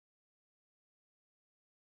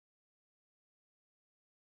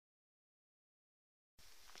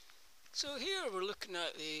So here we're looking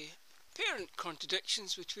at the apparent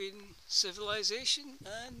contradictions between civilization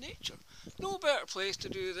and nature. No better place to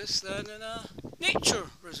do this than in a nature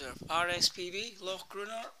reserve, RSPB Loch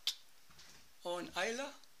Gruinart on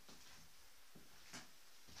Islay.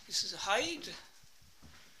 This is a hide.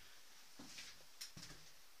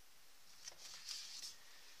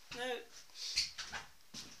 Now,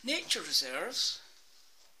 nature reserves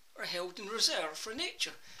are held in reserve for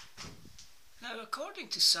nature. Now, according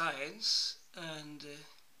to science and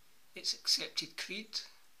its accepted creed,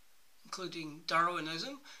 including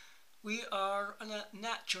Darwinism, we are a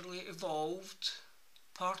naturally evolved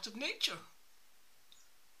part of nature.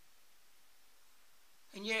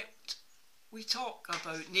 And yet, we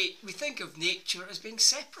think of nature as being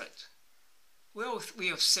separate. Well, we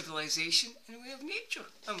have civilization and we have nature,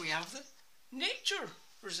 and we have the nature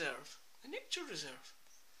reserve,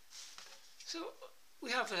 So we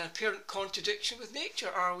have an apparent contradiction with nature.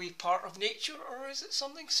 Are we part of nature, or is it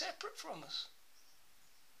something separate from us?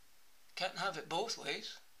 Can't have it both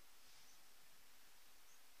ways.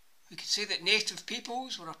 We could say that native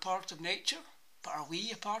peoples were a part of nature, but are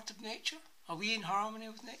we a part of nature? Are we in harmony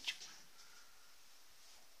with nature?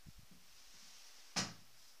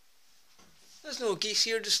 There's no geese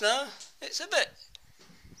here just now. It's a bit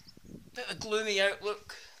of a gloomy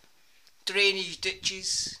outlook. Drainage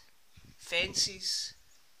ditches, fences,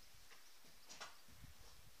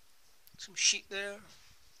 some sheep there.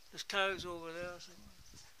 There's cows over there. There's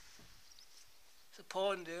a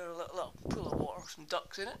pond there, a little pool of water, some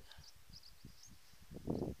ducks in it.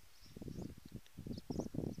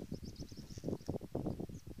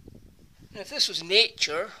 Now, if this was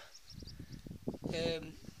nature,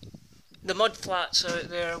 the mud flats out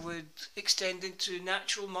there would extend into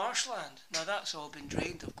natural marshland. Now that's all been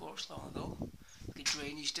drained, of course, long ago. Good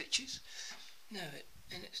drainage ditches. Now,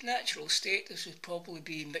 in its natural state, this would probably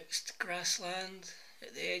be mixed grassland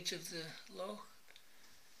at the edge of the loch.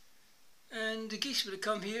 And the geese would have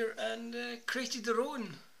come here and created their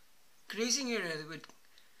own grazing area.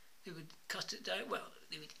 They would cut it down. Well,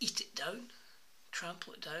 they would eat it down,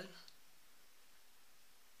 trample it down,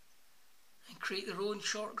 and create their own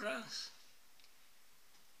short grass.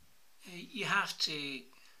 You have to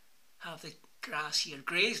have the grass here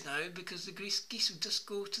graze now, because the geese would just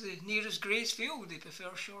go to the nearest graze field. They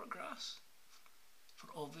prefer short grass for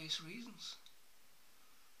obvious reasons.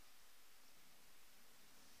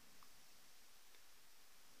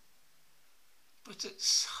 But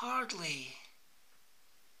it's hardly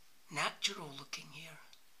natural looking here.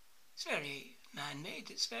 It's very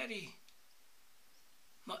man-made. It's very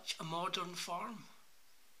much a modern farm.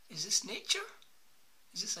 Is this nature?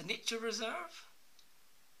 Is this a nature reserve?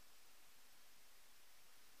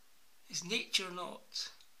 Is nature not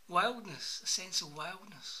wildness, a sense of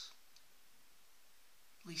wildness?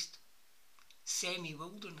 At least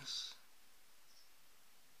semi-wilderness.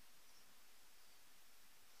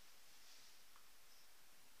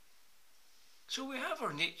 So we have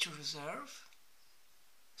our nature reserve,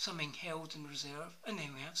 something held in reserve, and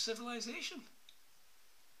then we have civilization.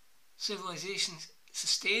 Civilization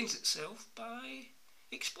sustains itself by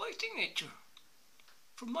exploiting nature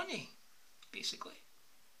for money, basically.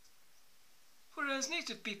 Whereas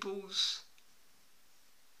native peoples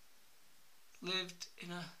lived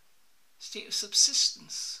in a state of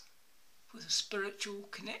subsistence with a spiritual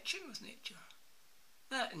connection with nature.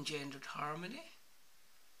 That engendered harmony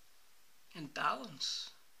and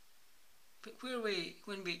balance. But when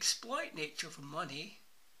we exploit nature for money,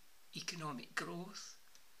 economic growth,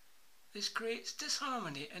 this creates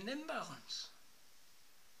disharmony and imbalance.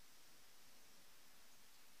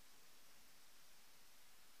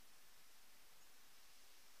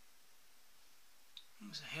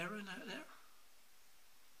 There's a heron out there.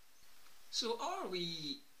 So are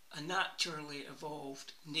we a naturally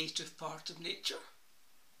evolved native part of nature?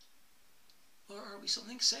 Or are we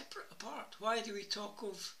something separate, apart? Why do we talk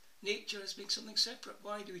of nature as being something separate?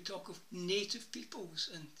 Why do we talk of native peoples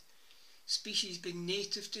and species being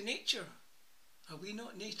native to nature? Are we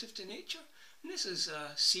not native to nature? And this is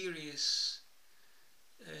a serious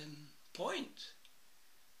point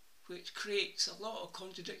which creates a lot of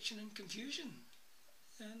contradiction and confusion,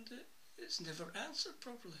 and it's never answered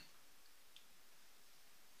properly.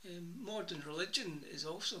 Modern religion is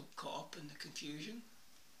also caught up in the confusion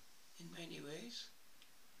in many ways.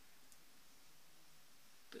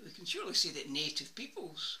 But we can surely say that native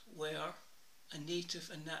peoples were a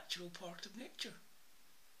native and natural part of nature.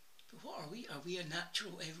 But what are we? Are we a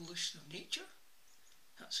natural evolution of nature?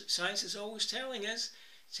 That's what science is always telling us.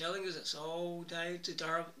 It's telling us it's all down to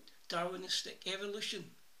Darwinistic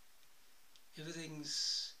evolution.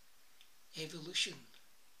 Everything's evolution.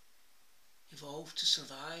 evolved to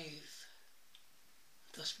survive.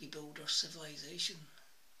 Thus we build our civilization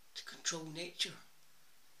to control nature.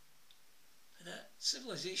 That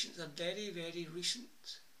civilization is a very, very recent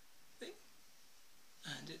thing,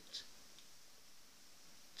 and it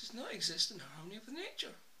does not exist in harmony with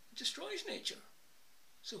nature. It destroys nature.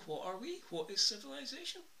 So what are we? What is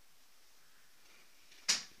civilization?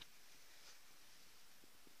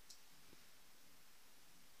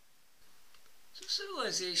 So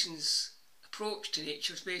civilization's approach to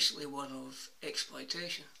nature is basically one of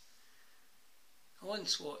exploitation. I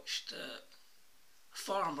once watched a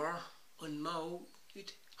farmer on Mull. He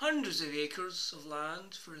had hundreds of acres of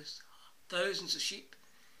land for his thousands of sheep.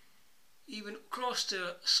 He went across to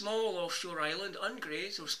a small offshore island,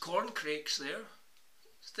 ungrazed. There was corn crakes there,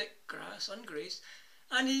 thick grass, ungrazed,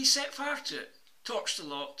 and he set fire to it, torched the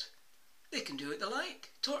lot. They can do what they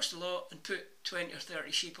like. Torched the lot and put 20 or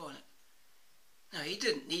 30 sheep on it. Now, he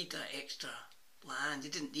didn't need that extra land. He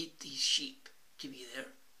didn't need these sheep to be there.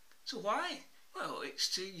 So why? Well,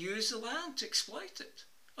 it's to use the land, to exploit it.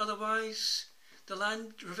 Otherwise, the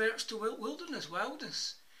land reverts to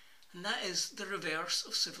wildness. And that is the reverse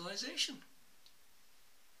of civilization.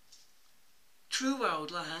 True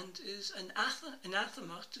wild land is an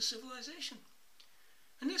anathema to civilization.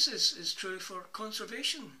 And this is true for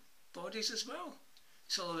conservation bodies as well.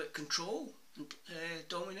 It's all about control and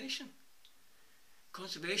domination.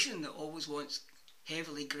 Conservation that always wants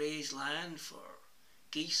heavily grazed land for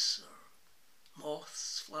geese or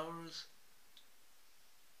moths, flowers,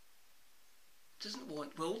 doesn't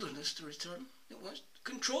want wilderness to return. It wants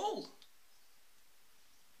control.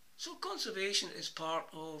 So conservation is part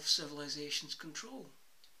of civilization's control.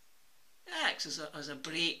 It acts as a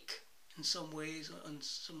brake in some ways on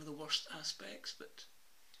some of the worst aspects, but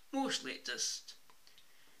mostly it just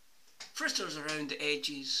fritters around the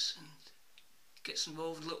edges and gets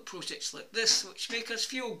involved in little projects like this, which make us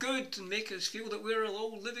feel good and make us feel that we're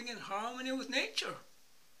all living in harmony with nature.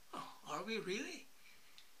 Oh, are we really?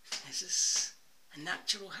 Is this a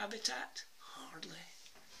natural habitat? Hardly.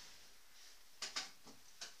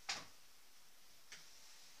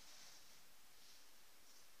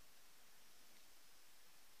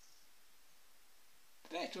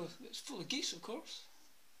 It's full of geese, of course.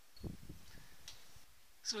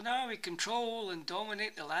 So now we control and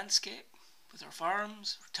dominate the landscape with our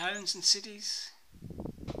farms, our towns and cities.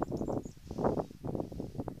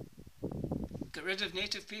 Get rid of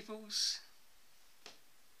native peoples.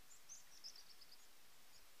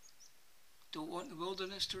 Don't want the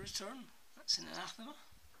wilderness to return. That's an anathema.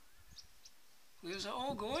 Where's it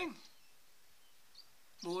all going?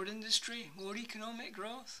 More industry, more economic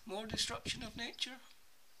growth, more destruction of nature.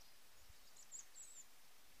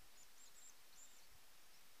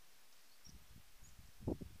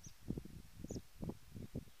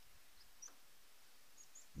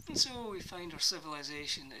 And so we find our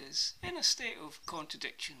civilization is in a state of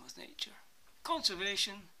contradiction with nature.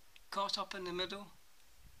 Conservation, caught up in the middle,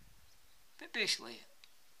 but basically,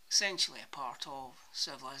 essentially a part of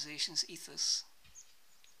civilization's ethos.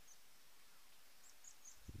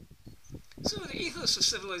 So the ethos of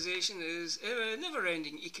civilization is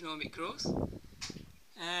never-ending economic growth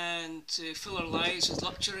and to fill our lives with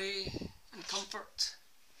luxury and comfort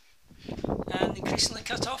and increasingly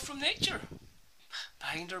cut off from nature.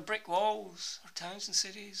 Behind our brick walls, our towns and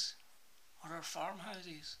cities, or our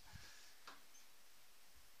farmhouses.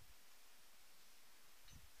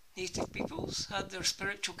 Native peoples had their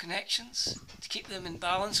spiritual connections to keep them in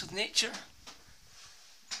balance with nature.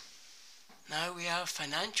 Now we have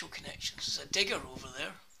financial connections. There's a digger over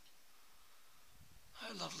there.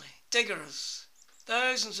 How lovely. Diggers.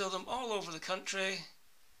 Thousands of them all over the country,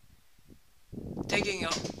 digging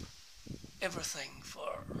up everything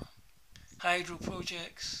for hydro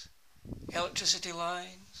projects, electricity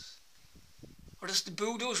lines, or just to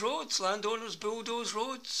bulldoze roads. Landowners bulldoze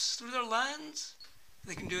roads through their lands.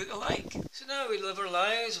 They can do what they like. So now we live our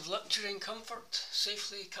lives of luxury and comfort,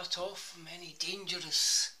 safely cut off from any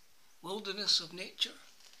dangerous wilderness of nature.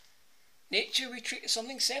 Nature we treat as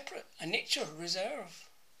something separate, a nature reserve.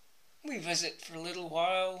 We visit for a little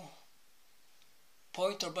while,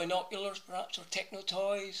 point our binoculars, perhaps our techno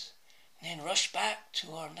toys, and then rush back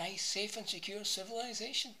to our nice, safe and secure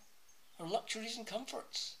civilization, our luxuries and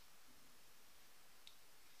comforts.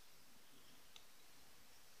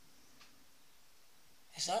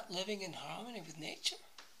 Is that living in harmony with nature?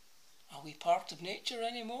 Are we part of nature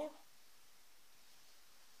anymore?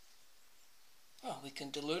 Well, we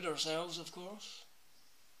can delude ourselves, of course.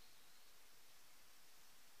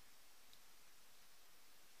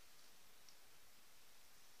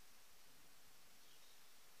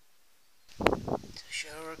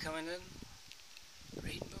 Shower coming in.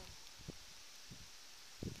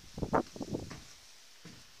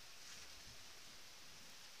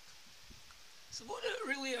 So what it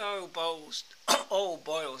really all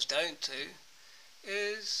boils down to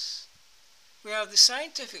is we have the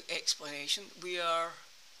scientific explanation. We are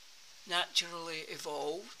naturally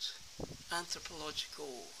evolved,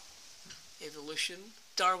 anthropological evolution,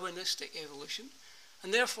 Darwinistic evolution,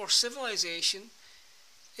 and therefore civilization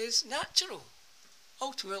is natural.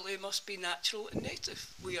 Ultimately it must be natural and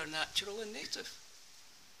native. We are natural and native.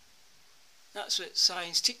 That's what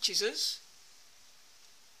science teaches us.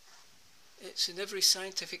 It's in every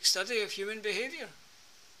scientific study of human behaviour.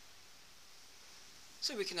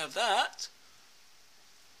 So we can have that,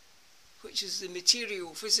 which is the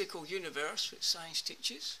material, physical universe which science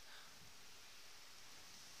teaches,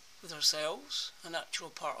 with ourselves, a natural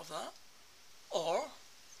part of that. Or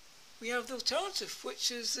we have the alternative, which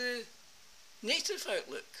is the native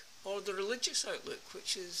outlook, or the religious outlook,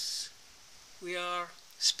 which is we are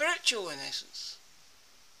spiritual in essence.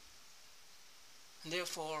 And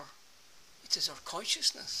therefore, it is our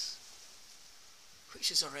consciousness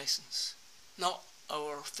which is our essence, not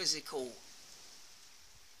our physical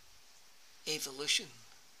evolution,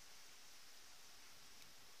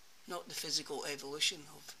 not the physical evolution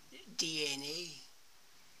of DNA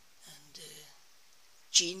and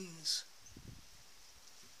genes.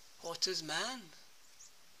 What is man?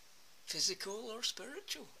 Physical or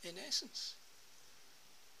spiritual in essence?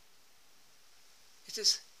 It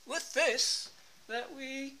is with this that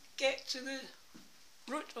we get to the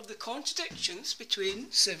root of the contradictions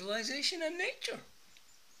between civilization and nature.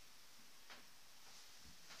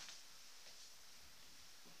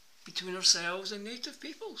 Between ourselves and native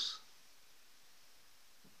peoples.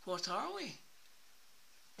 What are we?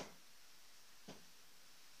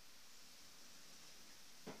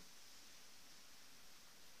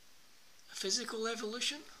 A physical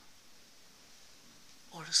evolution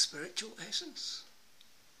or a spiritual essence?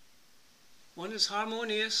 One is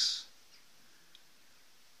harmonious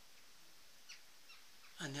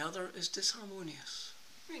and the other is disharmonious.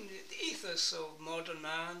 I mean, the ethos of modern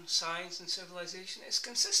man, science and civilization is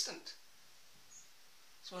consistent.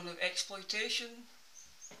 It's one of exploitation,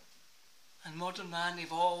 and modern man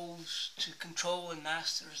evolves to control and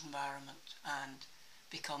master his environment and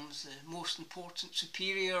becomes the most important,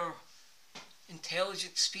 superior,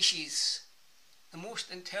 intelligent species. The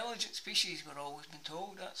most intelligent species, we're always been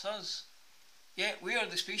told, that's us. Yet we are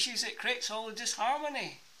the species that creates all the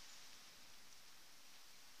disharmony.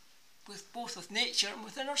 Both with nature and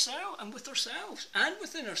within ourselves, and with ourselves, and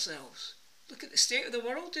within ourselves. Look at the state of the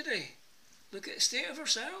world today. Look at the state of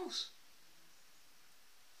ourselves.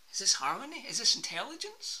 Is this harmony? Is this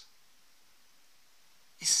intelligence?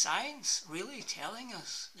 Is science really telling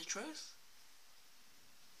us the truth?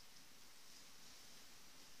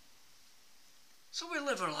 So we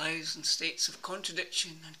live our lives in states of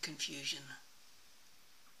contradiction and confusion,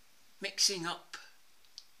 mixing up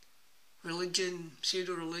religion,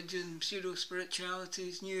 pseudo-religion,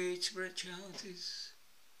 pseudo-spiritualities, New Age spiritualities,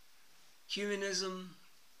 humanism,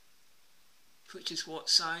 which is what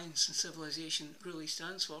science and civilization really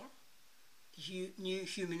stands for, the new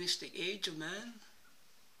humanistic age of man,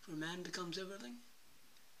 where man becomes everything.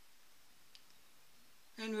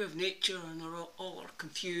 Then we have nature and all our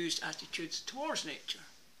confused attitudes towards nature.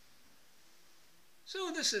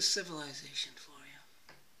 So this is civilization for you.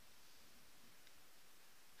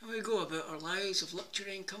 And we go about our lives of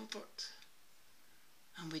luxury and comfort,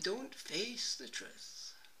 and we don't face the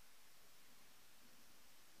truth.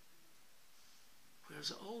 Where's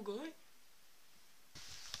it all going?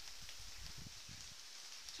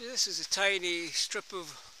 So this is a tiny strip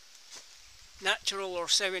of natural or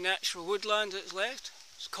semi-natural woodland that's left.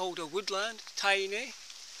 It's called a woodland, tiny.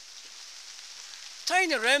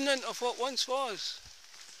 Tiny remnant of what once was.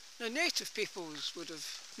 Now native peoples would have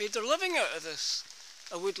made their living out of this,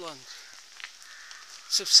 a woodland.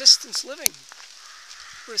 Subsistence living.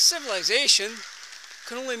 Whereas civilization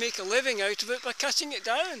can only make a living out of it by cutting it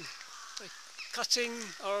down. By cutting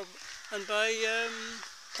and by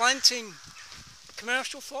planting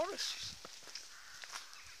commercial forests.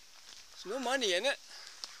 There's no money in it.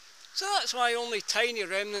 So that's why only tiny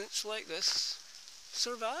remnants like this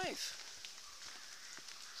survive.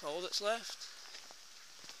 That's all that's left.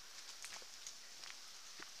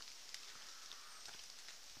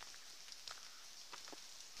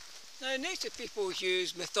 Now, native peoples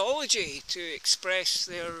use mythology to express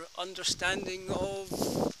their understanding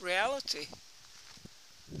of reality.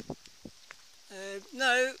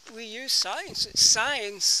 Now we use science.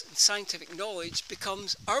 Science and scientific knowledge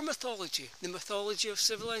becomes our mythology, the mythology of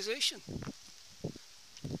civilization,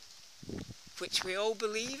 which we all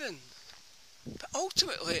believe in. But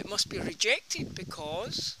ultimately it must be rejected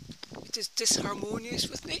because it is disharmonious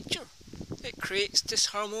with nature. It creates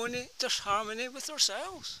disharmony with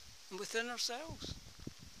ourselves and within ourselves.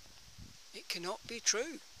 It cannot be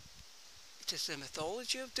true. It is the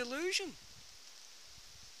mythology of delusion.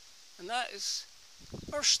 And that is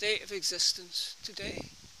our state of existence today.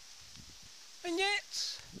 And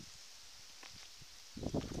yet,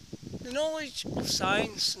 the knowledge of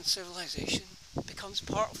science and civilization becomes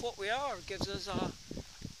part of what we are, gives us a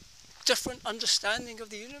different understanding of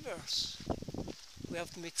the universe. We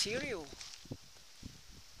have the material.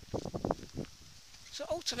 So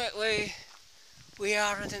ultimately, we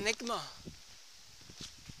are an enigma,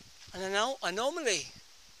 an anomaly,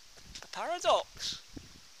 a paradox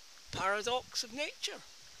of nature.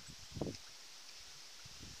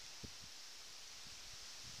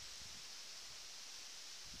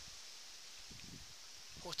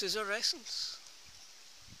 What is our essence?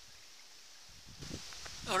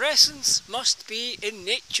 Our essence must be in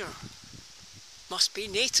nature, must be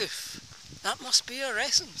native. That must be our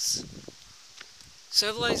essence.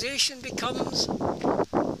 Civilization becomes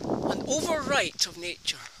an overwrite of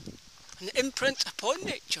nature, an imprint upon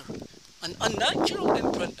nature, an unnatural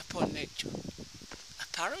imprint upon nature, a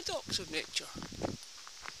paradox of nature.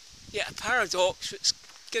 Yet a paradox which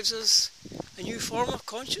gives us a new form of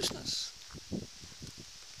consciousness,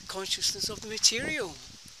 the consciousness of the material.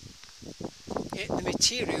 Yet the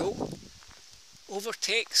material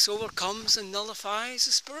overtakes, overcomes and nullifies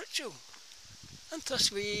the spiritual. And thus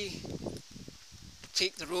we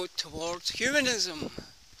take the road towards humanism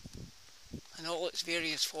and all its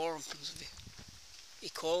various forms of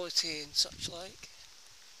equality and such like.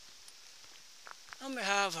 And we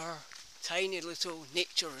have our tiny little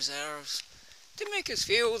nature reserves to make us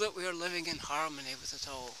feel that we are living in harmony with it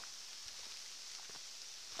all.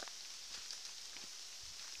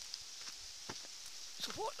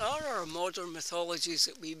 So what are our modern mythologies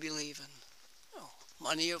that we believe in? Oh,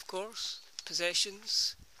 money, of course,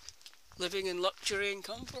 possessions, living in luxury and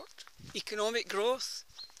comfort, economic growth,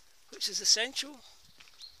 which is essential,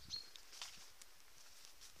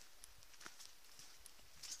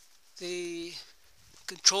 the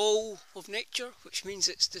control of nature, which means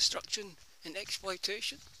its destruction and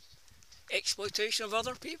exploitation of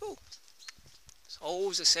other people. It's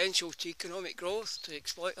always essential to economic growth to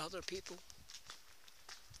exploit other people.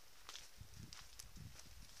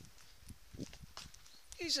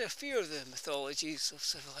 These are a few of the mythologies of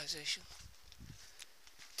civilization.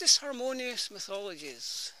 Disharmonious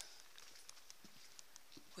mythologies.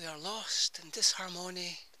 We are lost in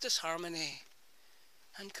disharmony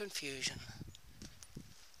and confusion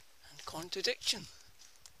and contradiction.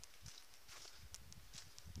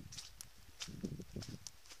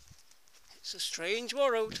 It's a strange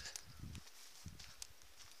world.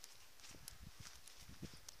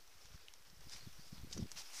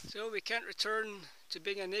 So we can't return to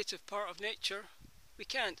being a native part of nature. We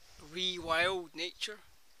can't rewild nature.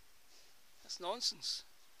 That's nonsense.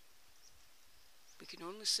 We can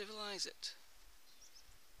only civilize it.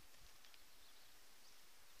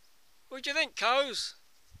 What do you think, cows?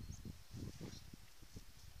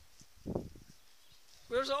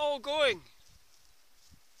 Where's it all going?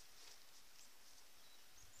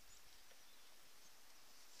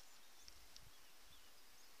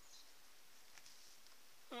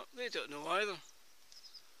 Oh, they don't know either.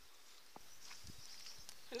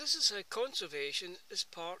 And this is how conservation is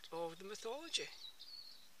part of the mythology.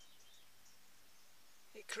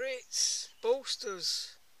 It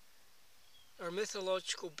bolsters our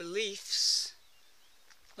mythological beliefs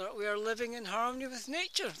that we are living in harmony with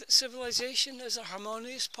nature, that civilization is a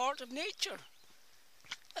harmonious part of nature.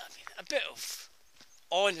 I mean, a bit of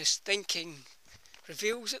honest thinking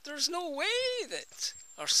reveals that there's no way that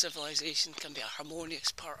our civilization can be a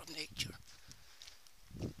harmonious part of nature.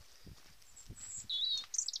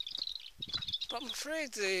 But I'm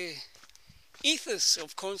afraid the ethos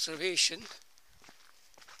of conservation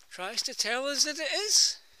tries to tell us that it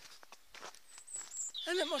is,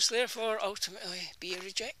 and it must therefore ultimately be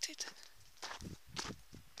rejected.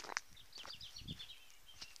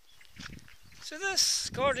 So this,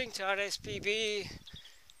 according to RSPB,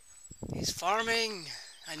 is farming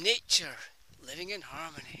and nature living in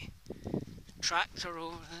harmony. Tractor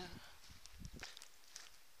over there.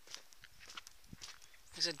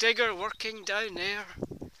 There's a digger working down there.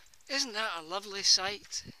 Isn't that a lovely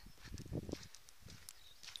sight?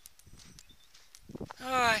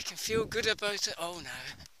 Oh, I can feel good about it all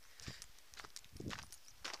now.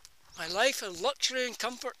 My life of luxury and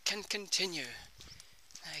comfort can continue.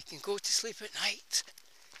 I can go to sleep at night,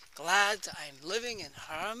 glad that I'm living in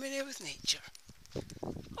harmony with nature.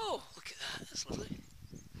 Oh, look at that, that's lovely.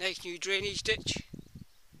 Nice new drainage ditch.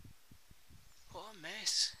 What a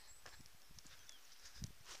mess.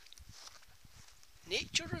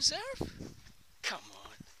 nature reserve? Come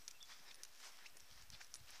on.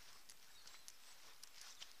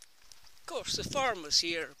 Of course, the farm was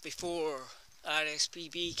here before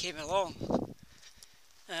RSPB came along,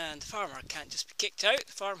 and the farmer can't just be kicked out.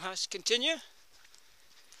 The farm has to continue.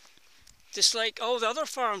 Just like all the other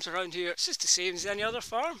farms around here, it's just the same as any other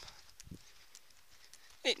farm.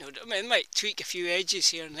 Ain't no, I mean, it might tweak a few edges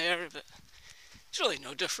here and there, but it's really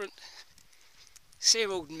no different.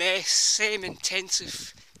 Same old mess, same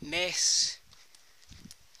intensive mess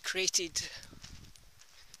created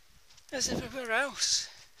as everywhere else.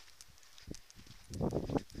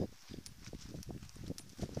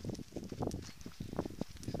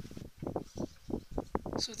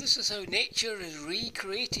 So this is how nature is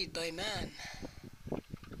recreated by man,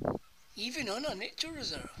 even on a nature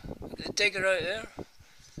reserve. Look at the digger out there.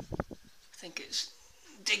 I think it's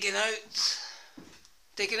digging out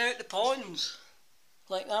the ponds,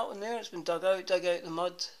 like that one there. It's been dug out the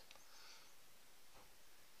mud.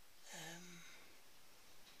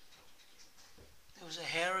 There was a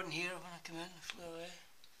heron here when I came in, it flew away.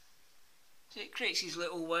 So it creates these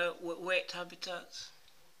little wet habitats.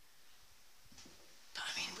 But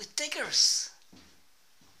I mean, with diggers,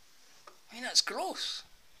 I mean, that's gross.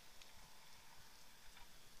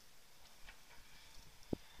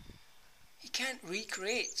 You can't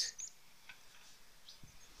recreate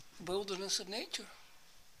the wilderness of nature.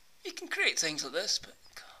 You can create things like this, but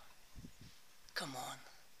God, come on.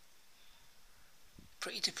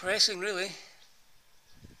 Pretty depressing, really.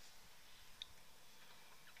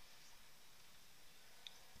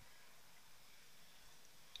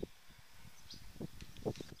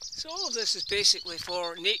 So all of this is basically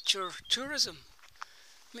for nature tourism.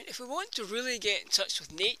 I mean, if we want to really get in touch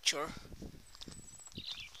with nature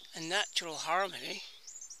and natural harmony,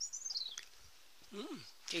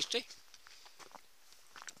 tasty,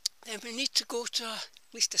 then we need to go to at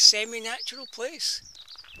least a semi-natural place.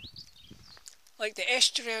 Like the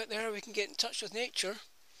estuary out there, we can get in touch with nature.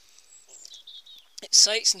 It's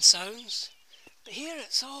sights and sounds. But here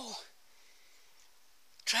it's all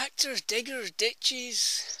tractors, diggers,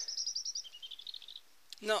 ditches.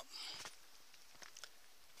 No.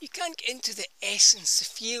 You can't get into the essence, to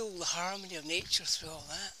feel the harmony of nature through all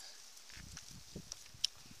that.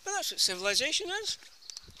 But that's what civilization is.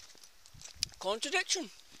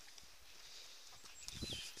 Contradiction.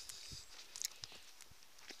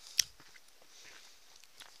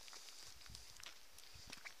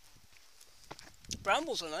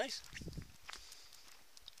 Brambles are nice.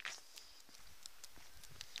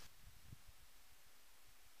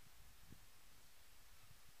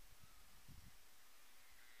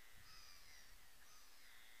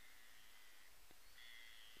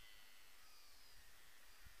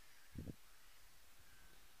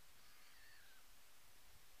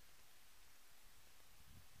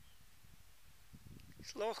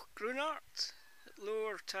 It's Loch Gruinart at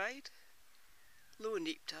lower tide, low and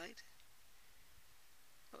neap tide.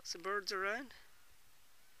 Lots of birds around.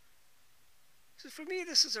 So for me,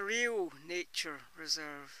 this is a real nature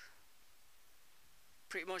reserve,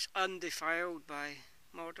 pretty much undefiled by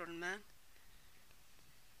modern man.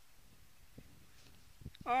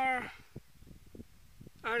 Are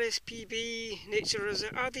RSPB nature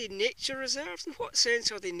reserves, are they nature reserves? In what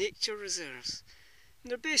sense are they nature reserves? And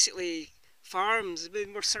they're basically farms. I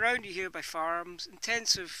mean, we're surrounded here by farms,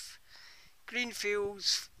 intensive green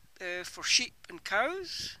fields for sheep and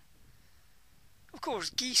cows. Of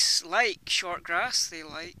course, geese like short grass, they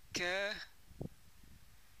like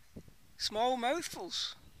small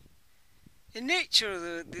mouthfuls. In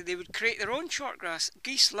nature, they would create their own short grass.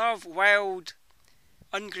 Geese love wild,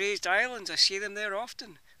 ungrazed islands. I see them there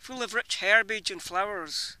often, full of rich herbage and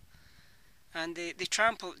flowers. And they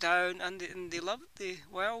trample it down, and they love the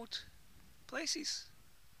wild places.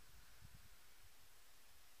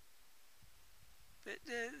 But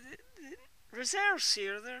the reserves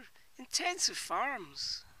here, they're intensive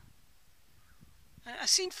farms. And I've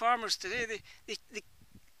seen farmers today, they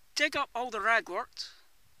dig up all the ragwort.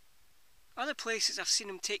 Other places I've seen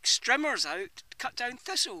them take streamers out to cut down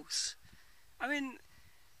thistles. I mean,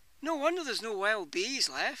 no wonder there's no wild bees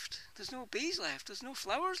left. There's no bees left. There's no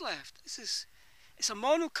flowers left. It's a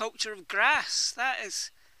monoculture of grass. That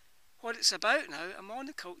is what it's about now, a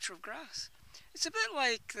monoculture of grass. It's a bit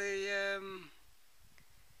like the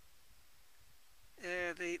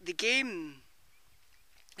game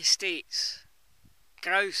estates,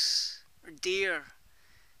 grouse or deer.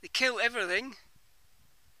 They kill everything,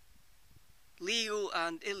 legal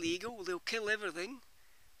and illegal. They'll kill everything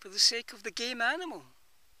for the sake of the game animal.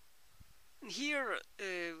 And here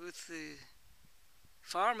with the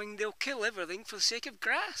farming, they'll kill everything for the sake of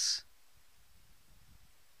grass.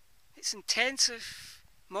 It's intensive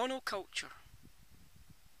monoculture.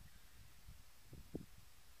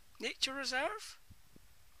 Nature reserve?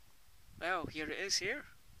 Well, here it is here.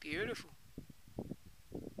 Beautiful.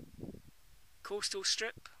 Coastal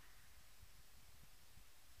strip.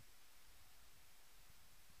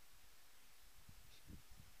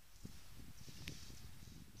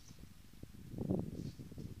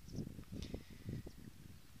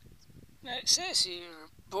 Now it says here,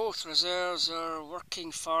 both reserves are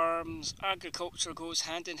working farms. Agriculture goes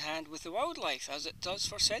hand in hand with the wildlife, as it does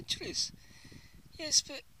for centuries. Yes,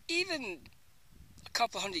 but even a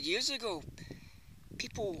couple hundred years ago,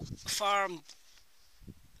 people farmed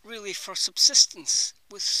really for subsistence,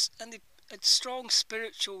 and they had strong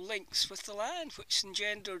spiritual links with the land, which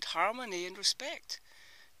engendered harmony and respect.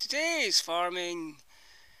 Today's farming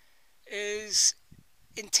is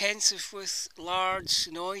intensive with large,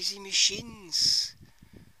 noisy machines.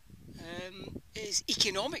 Is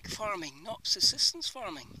economic farming, not subsistence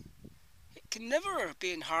farming. It can never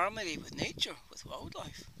be in harmony with nature, with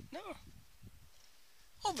wildlife. Never.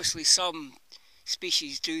 Obviously, some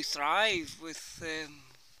species do thrive with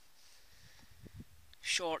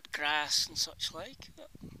short grass and such like.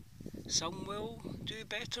 Some will do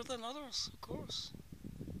better than others, of course.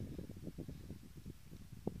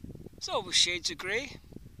 There's always shades of grey.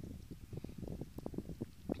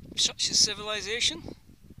 Such is civilization.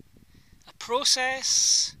 A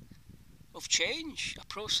process of change, a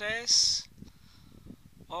process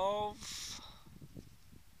of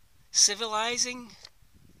civilizing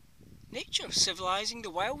nature, civilizing the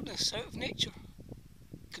wildness out of nature,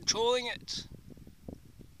 controlling it.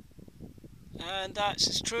 And that's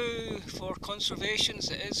as true for conservation as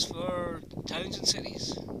it is for towns and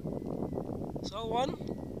cities. It's all one.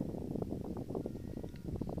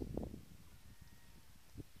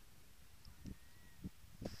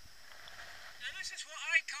 Now this is what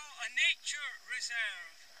I call a nature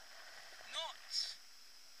reserve, not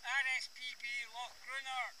RSPB Loch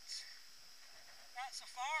Gruinart. That's a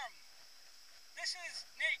farm. This is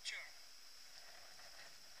nature.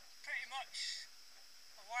 Pretty much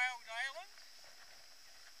a wild island.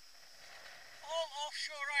 All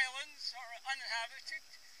offshore islands that are uninhabited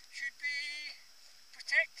should be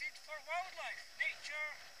protected for wildlife. Nature,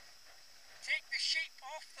 take the shape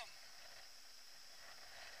off them.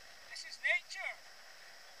 This is nature.